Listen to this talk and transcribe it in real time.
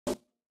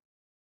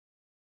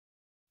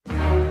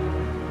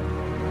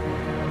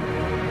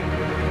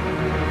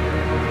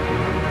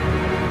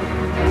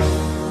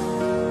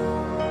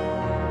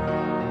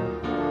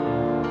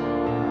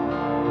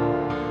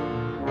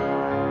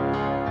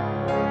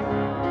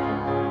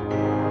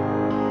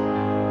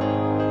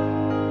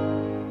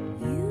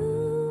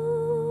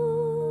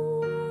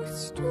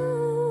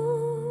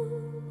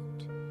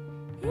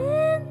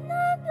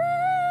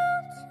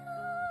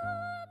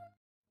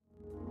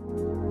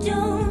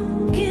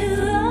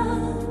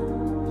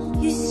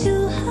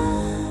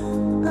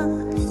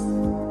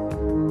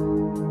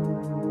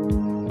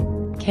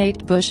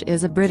Kate Bush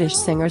is a British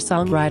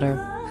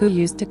singer-songwriter who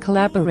used to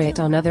collaborate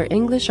on other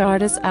English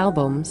artists'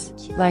 albums,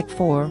 like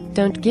for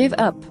Don't Give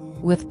Up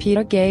with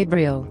Peter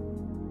Gabriel.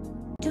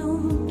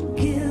 Don't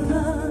give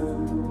up,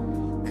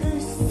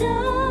 'cause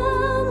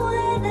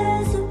somewhere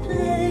there's a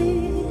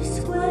place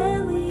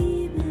where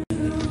we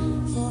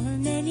belong. For a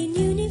man in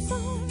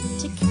uniform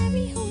to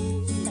carry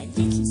home that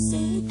little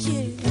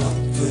soldier.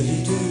 Pretty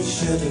dude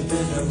should have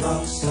been a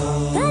rock star,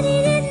 But he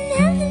didn't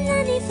have the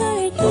money for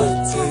a guitar.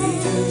 pretty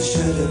dude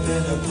should have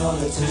been a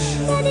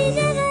politician. But he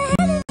never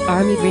had a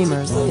Army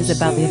Dreamers is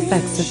about the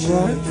effects of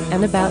war,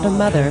 and about a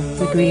mother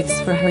who grieves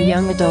for her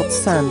young adult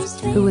son,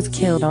 who was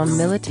killed on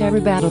military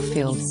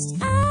battlefields.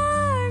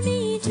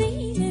 army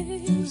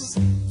dreamers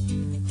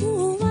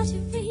who want to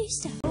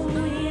race up.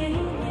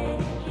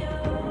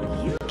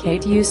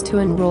 Kate used to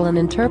enroll in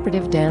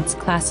interpretive dance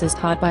classes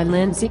taught by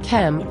Lindsay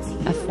Kemp,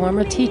 a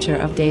former teacher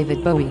of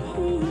David Bowie.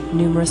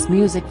 Numerous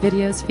music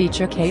videos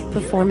feature Kate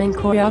performing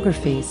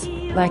choreographies,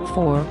 like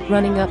for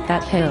Running Up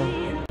That Hill.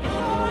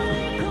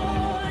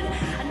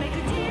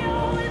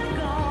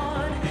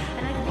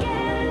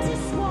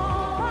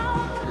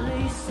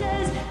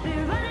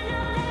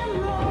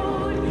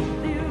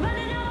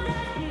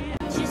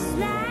 Just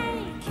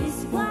like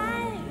his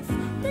wife,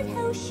 but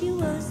how she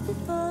was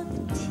before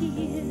the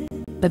tears.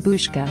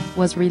 Babushka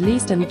was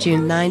released in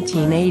June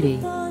 1980,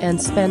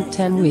 and spent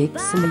 10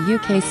 weeks in the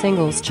UK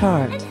singles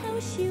chart.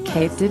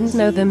 Kate didn't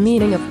know the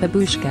meaning of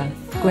babushka,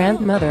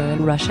 grandmother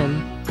in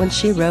Russian, when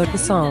she wrote the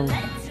song.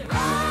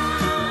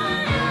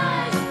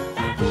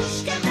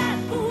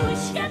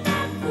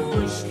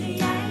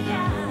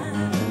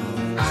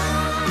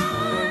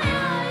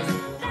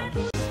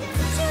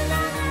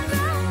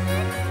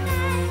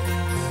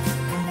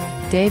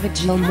 David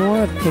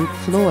Gilmour of Pink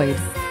Floyd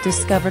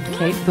discovered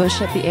Kate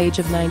Bush at the age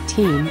of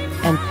 19,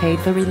 and paid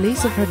the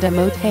release of her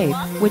demo tape,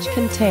 which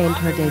contained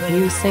her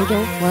debut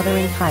single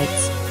Wuthering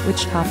Heights,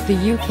 which topped the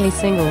UK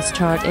singles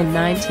chart in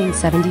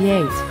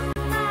 1978.